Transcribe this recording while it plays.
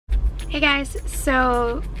Hey guys,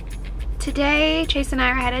 so today Chase and I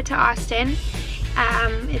are headed to Austin.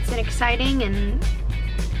 It's an exciting and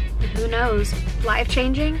who knows,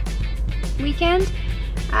 life-changing weekend.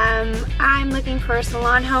 I'm looking for a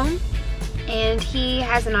salon home and he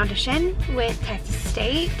has an audition with Texas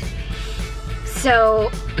State.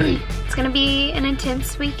 So it's gonna be an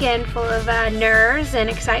intense weekend full of nerves and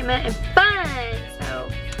excitement and fun. So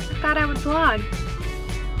I thought I would vlog.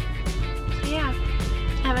 So yeah.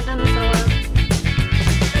 I haven't done this in a while.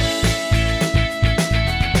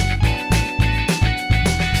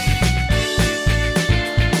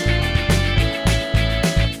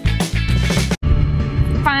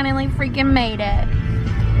 Finally freaking made it.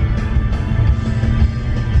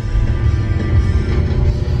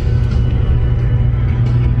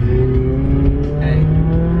 Hey.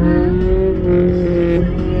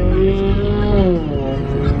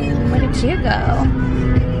 Where did you go?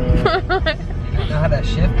 Know how that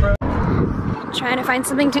shift, bro? Trying to find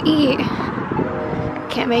something to eat.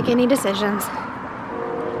 Can't make any decisions.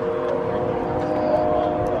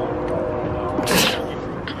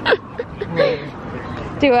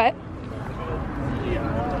 Do what?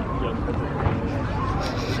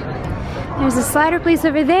 There's a slider place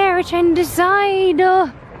over there. We're trying to decide.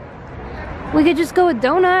 We could just go with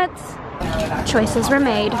donuts. Choices were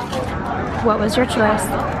made. What was your choice?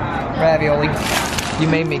 Ravioli. You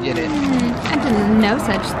made me get it. I didn't know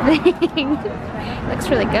such thing. Looks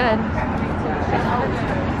really good.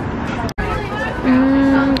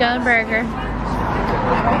 Got a burger.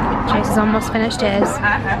 Chase has almost finished his.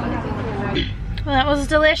 Well, that was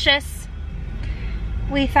delicious.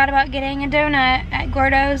 We thought about getting a donut at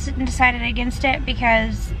Gordo's and decided against it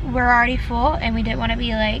because we're already full and we didn't want to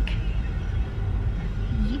be like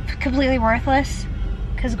completely worthless,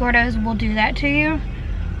 because Gordo's will do that to you.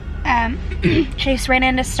 Chase ran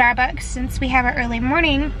into Starbucks. Since we have an early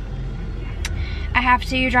morning, I have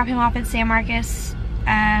to drop him off at San Marcos.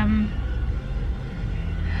 I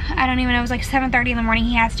don't even know, it was like 7:30 in the morning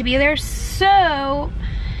he has to be there, so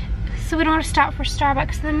we don't have to stop for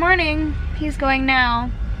Starbucks in the morning. He's going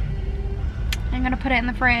now. I'm gonna put it in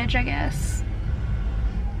the fridge, I guess.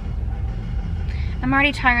 I'm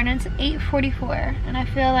already tired and it's 8:44 and I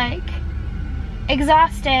feel like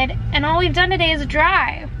exhausted, and all we've done today is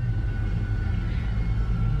drive.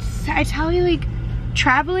 I tell you, like,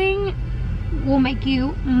 traveling will make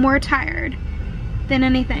you more tired than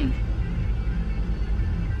anything.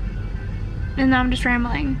 And now I'm just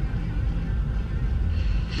rambling.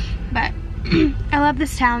 But I love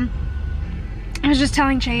this town. I was just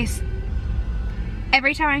telling Chase,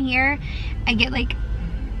 every time I'm here, I get like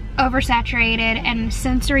oversaturated and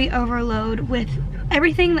sensory overload with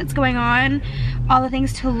everything that's going on, all the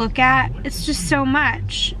things to look at. It's just so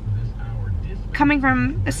much. Coming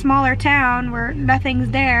from a smaller town where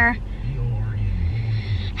nothing's there,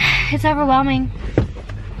 it's overwhelming.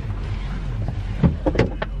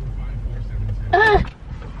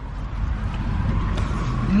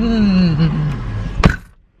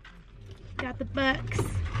 Got the bucks.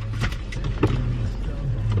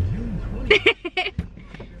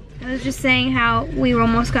 I was just saying how we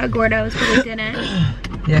almost got Gordo's, but we didn't.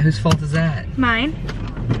 Yeah, whose fault is that? Mine.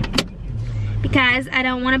 Because I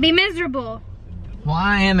don't want to be miserable. Well,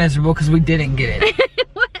 I am miserable because we didn't get it.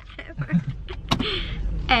 Whatever.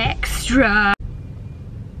 Extra.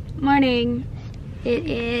 Morning. It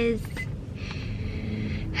is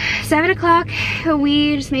 7 o'clock.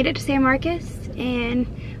 We just made it to San Marcos and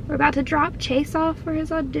we're about to drop Chase off for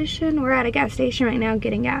his audition. We're at a gas station right now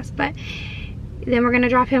getting gas, but then we're gonna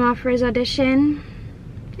drop him off for his audition,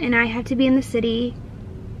 and I have to be in the city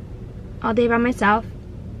all day by myself,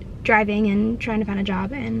 driving and trying to find a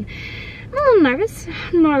job, and I'm a little nervous,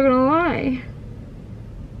 I'm not gonna lie.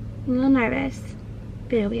 I'm a little nervous,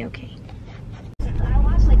 but it'll be okay.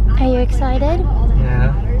 Are you excited?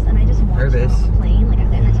 Yeah. Nervous.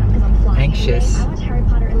 Anxious.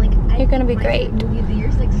 You're gonna be great.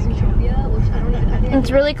 It's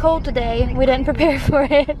really cold today. We didn't prepare for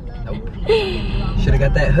it. Nope. Should have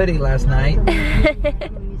got that hoodie last night.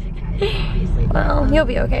 Well, you'll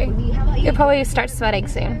be okay. You'll probably start sweating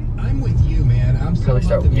soon. I'm with you, man. I'm Probably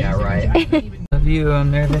start. Yeah, right. Love you.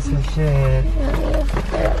 I'm nervous as shit.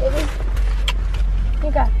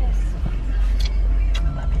 You got this. I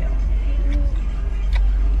love you.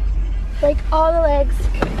 Break all the legs.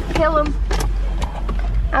 Kill them.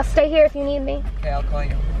 I'll stay here if you need me. Okay, I'll call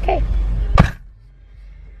you. Okay.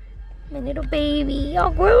 My little baby,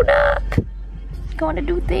 all grown up. Going to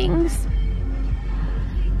do things.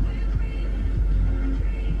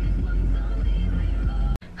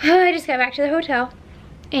 I just got back to the hotel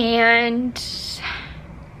and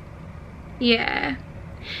yeah,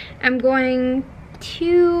 I'm going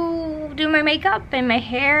to do my makeup and my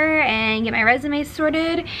hair and get my resume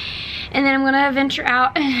sorted, and then I'm gonna venture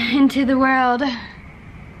out into the world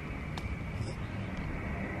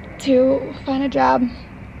to find a job.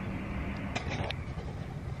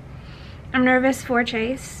 I'm nervous for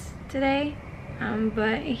Chase today,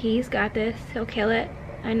 but he's got this. He'll kill it.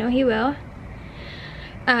 I know he will.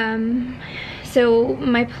 So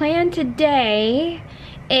my plan today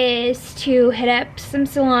is to hit up some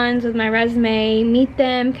salons with my resume, meet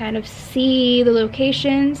them, kind of see the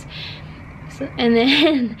locations, and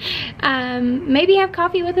then maybe have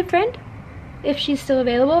coffee with a friend if she's still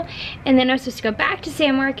available. And then I'm supposed to go back to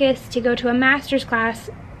San Marcos to go to a master's class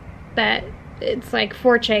that it's like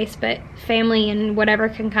for Chase, but family and whatever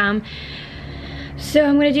can come. So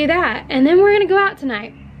I'm gonna do that, and then we're gonna go out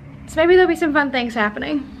tonight. So maybe there'll be some fun things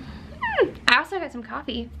happening. I also got some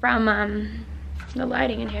coffee from the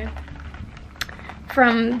lighting in here,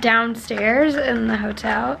 from downstairs in the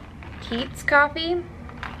hotel. Keats coffee.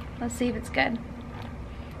 Let's see if it's good.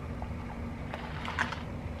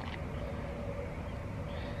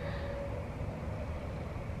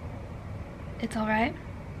 It's all right.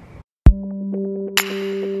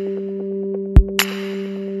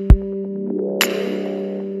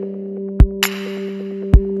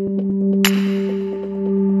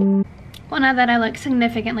 Well, now that I look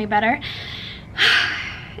significantly better,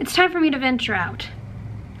 it's time for me to venture out.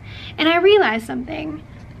 And I realized something.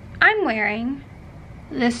 I'm wearing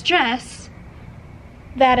this dress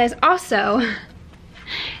that is also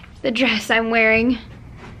the dress I'm wearing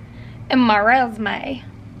in my resume.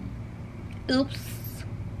 Oops.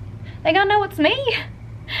 They gonna know it's me.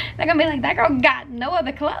 They're gonna be like, that girl got no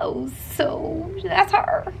other clothes, so that's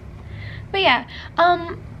her. But yeah,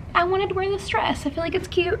 I wanted to wear this dress. I feel like it's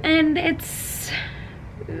cute and it's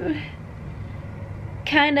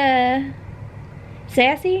kind of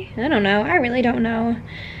sassy. I don't know. I really don't know.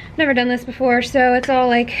 I've never done this before, so it's all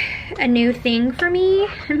like a new thing for me.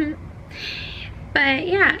 But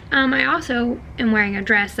yeah, I also am wearing a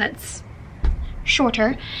dress that's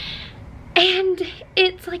shorter, and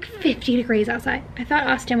it's like 50 degrees outside. I thought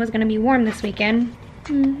Austin was gonna be warm this weekend.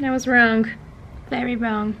 I was wrong. Very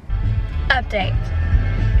wrong. Update.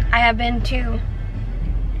 I have been to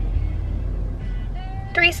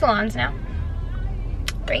 3 salons now.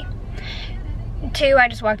 3. 2, I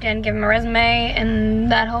just walked in, gave him a resume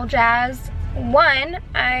and that whole jazz. 1,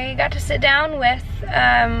 I got to sit down with,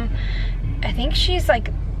 I think she's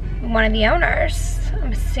like one of the owners,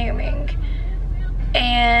 I'm assuming,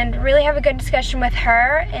 and really have a good discussion with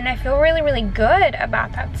her, and I feel really, really good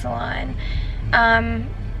about that salon.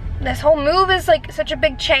 This whole move is like such a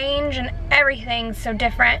big change and everything's so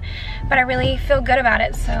different, but I really feel good about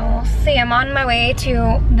it. So we'll see. I'm on my way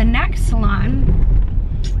to the next salon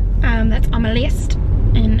that's on my list,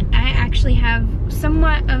 and I actually have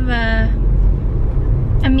somewhat of a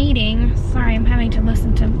meeting. Sorry, I'm having to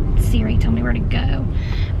listen to Siri tell me where to go.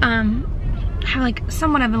 Have like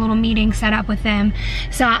somewhat of a little meeting set up with them,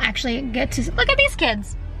 so I'll actually get to look at these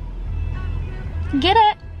kids. Get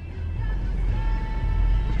it?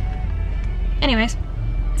 Anyways,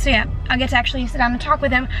 so yeah, I'll get to actually sit down and talk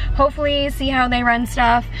with them, hopefully see how they run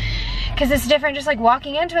stuff, because it's different just like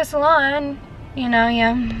walking into a salon, you know.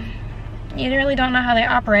 You really don't know how they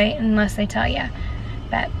operate unless they tell you,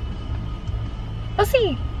 but we'll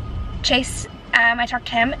see. Chase, I talked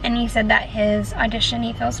to him and he said that his audition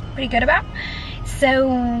he feels pretty good about,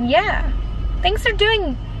 so yeah, things are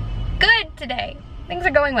doing good today. Things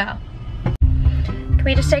are going well. Can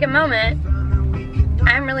we just take a moment?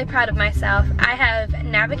 I'm really proud of myself. I have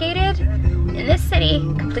navigated in this city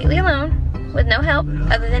completely alone with no help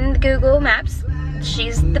other than Google Maps.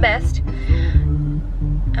 She's the best.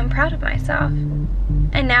 I'm proud of myself.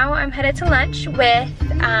 And now I'm headed to lunch with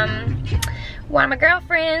one of my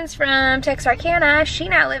girlfriends from Texarkana. She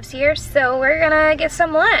now lives here, so we're gonna get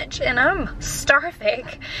some lunch, and I'm starving.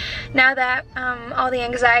 Now that all the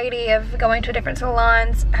anxiety of going to different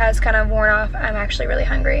salons has kind of worn off, I'm actually really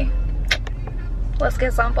hungry. Let's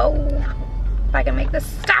get some food. If I can make this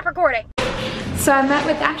stop recording. So I met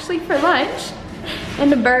with Ashley for lunch,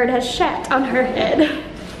 and the bird has shat on her head.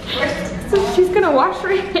 So she's gonna wash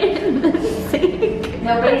her head in the sink.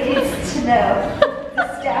 Nobody needs to know.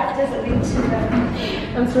 The staff doesn't need to know.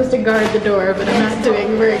 I'm supposed to guard the door, but I'm not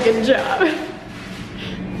doing a very good job.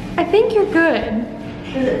 I think you're good.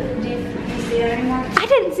 Do you see it anymore? I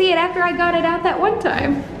didn't see it after I got it out that one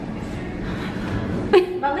time.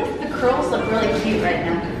 Well, at least the curls look really cute right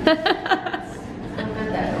now.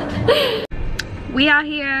 We out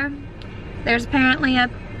here. There's apparently a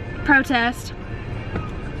protest.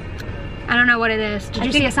 I don't know what it is. Did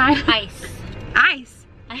you see a sign? Ice. Ice.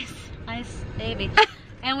 Ice. Nice baby.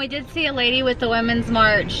 And we did see a lady with the Women's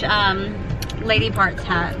March lady parts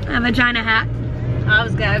hat. A vagina hat. I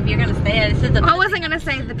was good. You're gonna say it. This is I wasn't gonna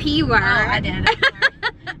say the P word. Oh, I did.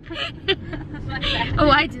 Oh,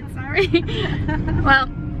 I did, sorry. Well,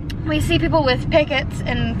 we see people with pickets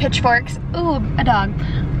and pitchforks. Ooh, a dog.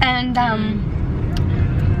 And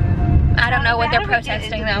I don't know what they're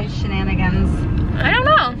protesting though. Shenanigans. I don't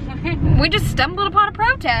know. We just stumbled upon a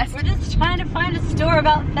protest. We're just trying to find a store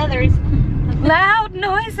about feathers. Loud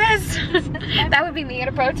noises. That would be me at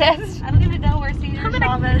a protest. I don't even know where Senior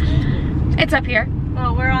Shop is. It's up here.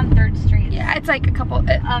 Well, we're on 3rd Street. Yeah, it's like a couple,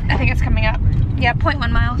 I think it's coming up. Yeah,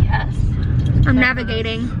 0.1 miles. Yes. I'm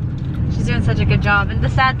navigating. She's doing such a good job. And the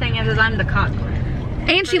sad thing is I'm the cock.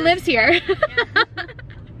 And she lives here.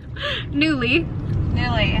 Newly.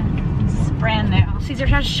 Newly. It's brand new. Cesar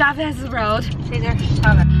Chavez Road. Cesar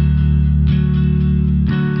Chavez.